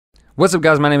What's up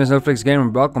guys, my name is Netflix Gamer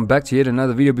and welcome back to yet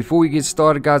another video. Before we get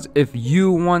started guys, if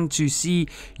you want to see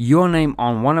your name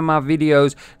on one of my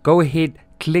videos, go ahead,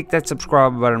 click that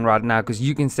subscribe button right now because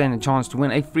you can stand a chance to win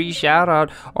a free shout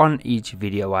out on each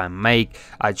video I make.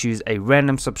 I choose a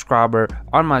random subscriber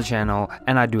on my channel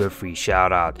and I do a free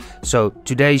shout out. So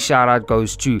today's shout out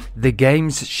goes to The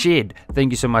Games Shed.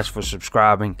 Thank you so much for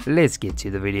subscribing. Let's get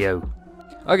to the video.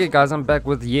 Okay guys, I'm back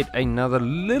with yet another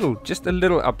just a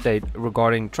little update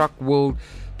regarding Truck World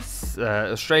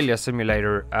Australia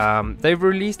Simulator. They've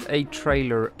released a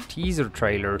teaser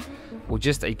trailer, or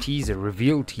just a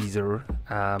reveal teaser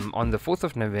on the 4th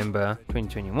of November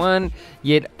 2021.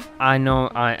 Yet I know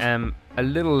I am a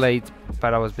little late,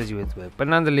 but I was busy with work. But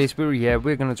nonetheless, we're here,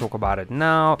 we're going to talk about it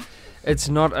now. It's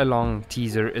not a long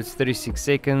teaser, it's 36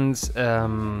 seconds.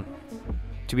 To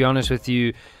be honest with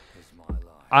you,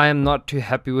 I am not too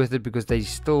happy with it because they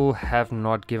still have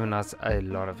not given us a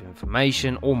lot of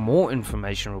information or more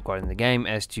information regarding the game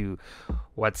as to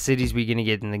what cities we're going to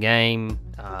get in the game,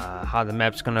 how the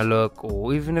map's going to look,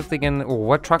 or even if they're going to, or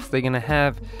what trucks they're going to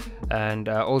have, and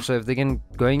also if they're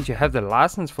going to have the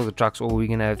license for the trucks, or we're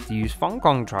going to have to use Hong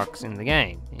Kong trucks in the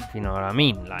game, if you know what I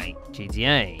mean, like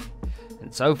GTA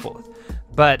and so forth.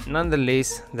 But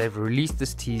nonetheless, they've released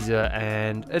this teaser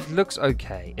and it looks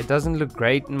okay. It doesn't look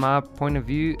great in my point of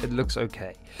view. It looks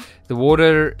okay. The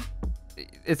water,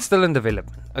 it's still in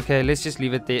development. Okay, let's just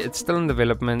leave it there. It's still in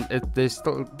development. They've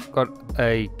still got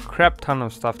a crap ton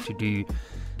of stuff to do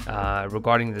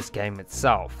regarding this game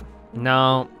itself.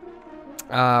 Now,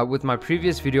 with my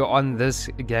previous video on this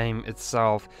game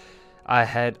itself, I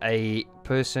had a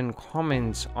person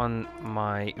comment on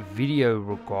my video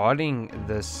regarding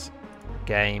this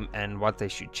game and what they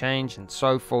should change and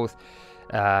so forth,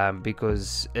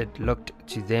 because it looked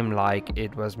to them like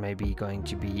it was maybe going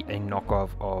to be a knockoff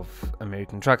of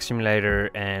American Truck Simulator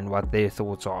and what their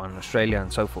thoughts are on Australia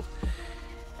and so forth.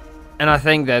 And I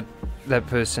thank that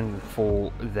person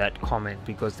for that comment,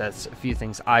 because that's a few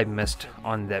things I missed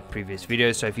on that previous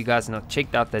video. So if you guys have not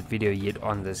checked out that video yet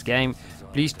on this game,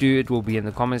 please do. It will be in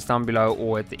the comments down below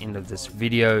or at the end of this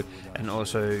video, and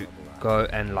also go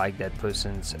and like that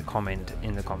person's comment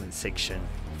in the comment section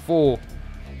for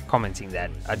commenting that.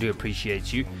 I do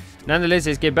appreciate you. Nonetheless,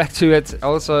 let's get back to it.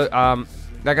 Also,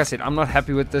 like I said, I'm not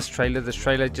happy with this trailer. This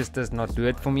trailer just does not do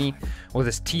it for me. Or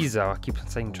this teaser, I keep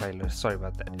saying trailer, sorry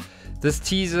about that. This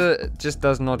teaser just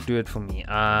does not do it for me.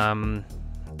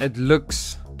 It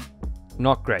looks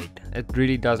not great. It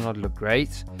really does not look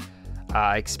great.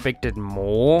 I expected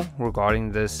more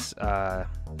regarding this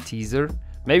teaser.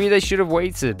 Maybe they should have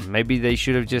waited. Maybe they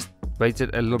should have just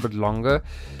waited a little bit longer.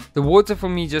 The water for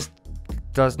me just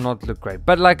does not look great.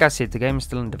 But like I said, the game is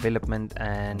still in development,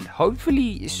 and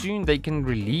hopefully soon they can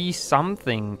release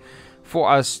something for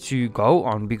us to go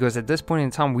on, because at this point in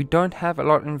time we don't have a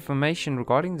lot of information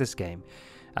regarding this game.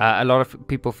 A lot of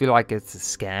people feel like it's a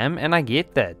scam, and I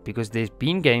get that, because there's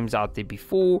been games out there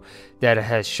before that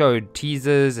has showed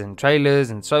teasers and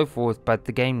trailers and so forth, but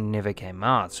the game never came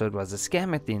out, so it was a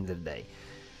scam at the end of the day.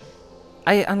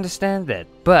 I understand that,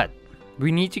 but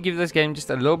we need to give this game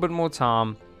just a little bit more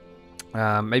time,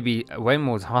 maybe way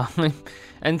more time,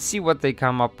 and see what they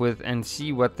come up with and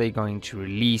see what they're going to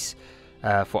release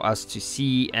for us to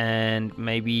see, and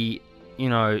maybe, you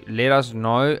know, let us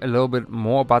know a little bit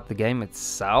more about the game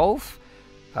itself,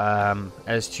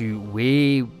 as to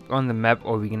where on the map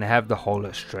are we going to have the whole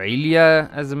Australia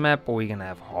as a map, or are we going to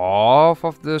have half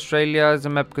of the Australia as a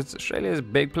map, because Australia is a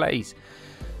big place.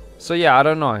 So yeah, I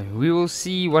don't know. We will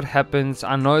see what happens.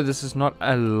 I know this is not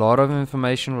a lot of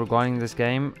information regarding this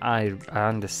game. I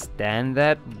understand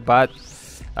that, but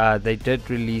they did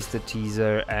release the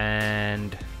teaser,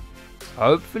 and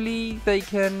hopefully they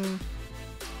can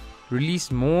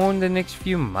release more in the next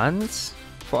few months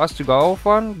for us to go off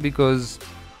on, because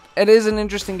it is an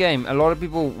interesting game. A lot of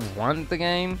people want the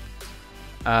game,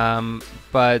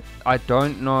 but I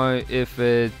don't know if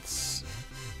it's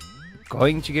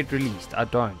going to get released. I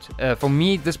don't. For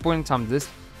me at this point in time, this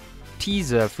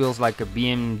teaser feels like a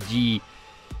BMG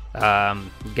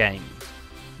game.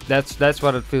 That's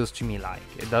what it feels to me like.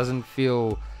 It doesn't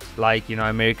feel like, you know,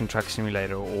 American Truck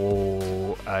Simulator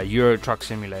or Euro Truck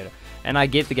Simulator. And I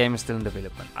get the game is still in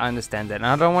development. I understand that, and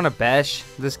I don't want to bash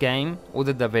this game or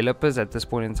the developers at this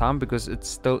point in time, because it's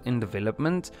still in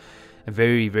development,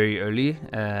 very, very early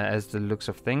as the looks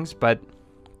of things. But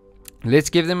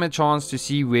let's give them a chance to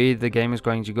see where the game is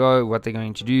going to go, what they're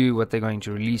going to do, what they're going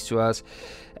to release to us.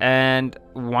 And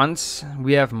once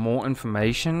we have more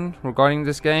information regarding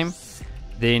this game,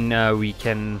 then we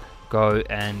can go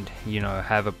and, you know,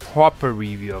 have a proper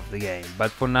review of the game. But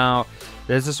for now,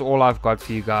 this is all I've got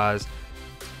for you guys.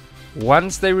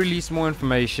 Once they release more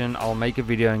information, I'll make a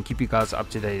video and keep you guys up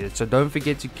to date. So don't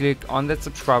forget to click on that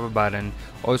subscriber button.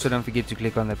 Also don't forget to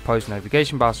click on that post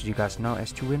notification bell so you guys know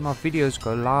as to when my videos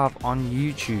go live on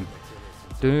YouTube.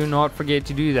 Do not forget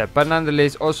to do that. But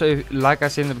nonetheless, also like I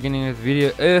said in the beginning of the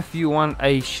video, if you want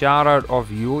a shout out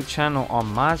of your channel on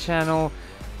my channel,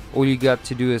 all you got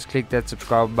to do is click that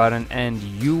subscribe button and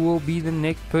you will be the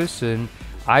next person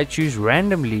I choose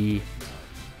randomly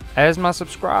as my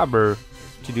subscriber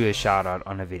to do a shout out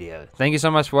on a video. Thank you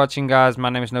so much for watching, guys. My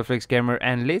name is NoFlexGamer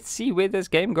and let's see where this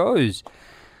game goes.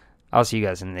 I'll see you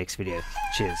guys in the next video.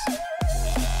 Cheers.